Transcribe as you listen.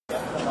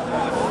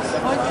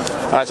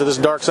All right, so this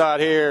is Dark Side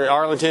here at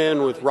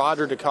Arlington with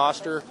Roger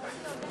DeCoster.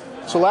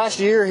 So last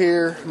year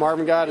here,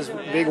 Marvin got his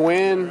big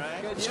win.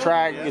 This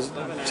track is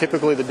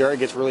typically the dirt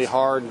gets really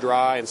hard,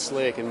 dry, and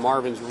slick, and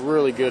Marvin's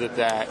really good at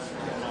that.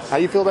 How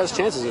do you feel about his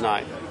chances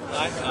tonight?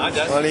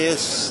 Well,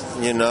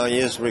 he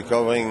is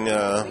recovering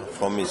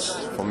from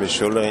his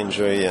shoulder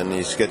injury, and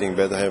he's getting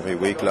better every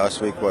week.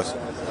 Last week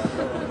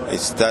it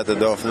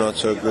started off not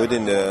so good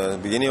in the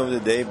beginning of the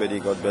day, but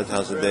he got better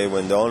as the day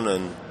went on,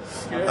 and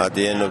at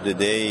the end of the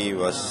day, he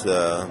was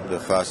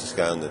the fastest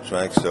guy on the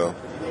track. So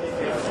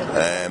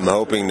I'm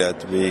hoping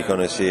that we're going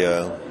to see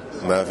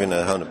Marvin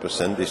at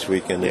 100% this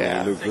weekend.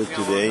 Yeah. He looked good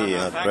today. He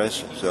had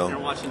pressure, so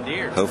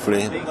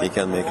hopefully he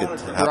can make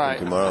it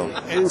happen tomorrow.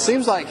 And it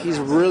seems like he's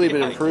really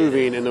been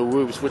improving in the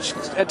whoops, which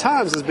at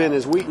times has been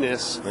his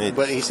weakness,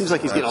 but he seems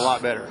like he's getting a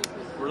lot better.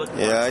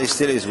 Yeah, it's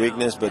still his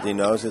weakness, but he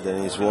knows it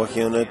and he's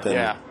working on it.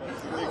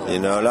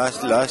 And,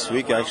 last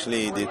week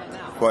actually he did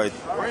quite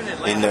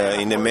in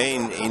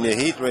the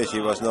heat race he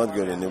was not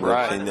good in the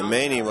whoops. In the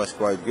main he was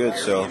quite good.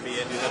 So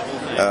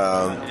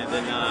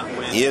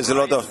he has a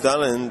lot of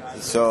talent.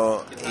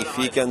 So if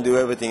he can do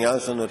everything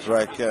else on the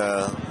track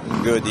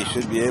good, he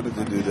should be able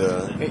to do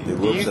the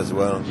whoops as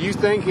well. Do you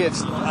think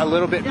it's a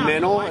little bit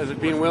mental, as it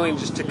being willing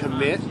just to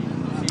commit?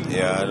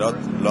 Yeah, a lot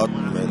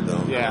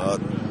mental. Yeah.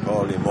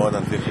 Probably more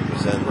than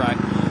 50%. Right.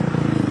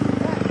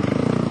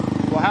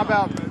 Well, how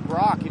about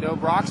Brock?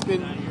 Brock's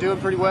been doing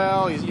pretty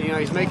well.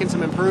 He's making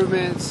some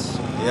improvements.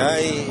 Yeah,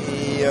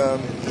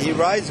 he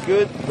rides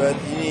good, but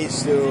he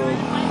needs to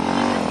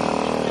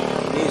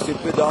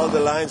put all the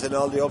lines and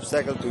all the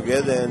obstacles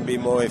together and be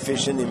more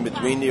efficient in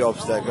between the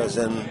obstacles.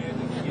 And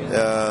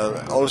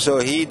also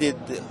he did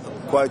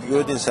quite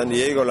good in San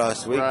Diego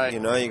last week. Right. He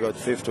got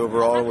 5th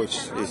overall,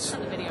 which is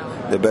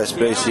the best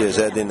place he has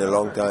had in a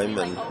long time.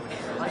 And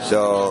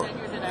so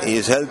he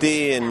is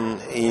healthy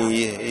and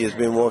he has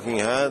been working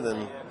hard,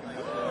 and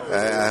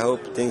I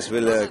hope things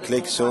will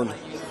click soon.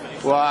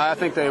 Well, I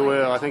think they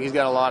will. I think he's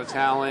got a lot of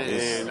talent,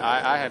 and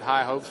I had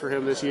high hopes for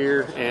him this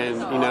year.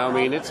 And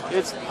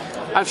it's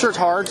I'm sure it's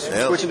hard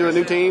switching to a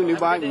new team, new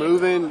bike,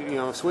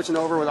 moving. Switching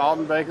over with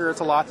Alden Baker.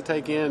 It's a lot to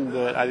take in,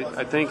 but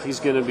I think he's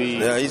going to be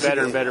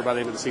better and better by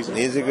the end of the season.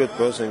 He's a good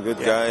person, good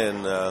guy,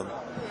 and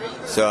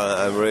so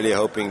I'm really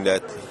hoping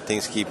that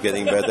things keep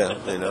getting better.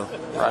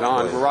 Right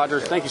on. Well, Roger,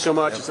 thank you so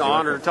much. It's an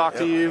honor to talk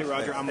to you.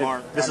 Roger, I'm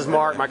Mark. This is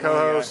Mark, my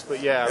co-host.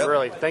 But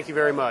really, thank you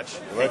very much.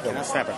 Welcome.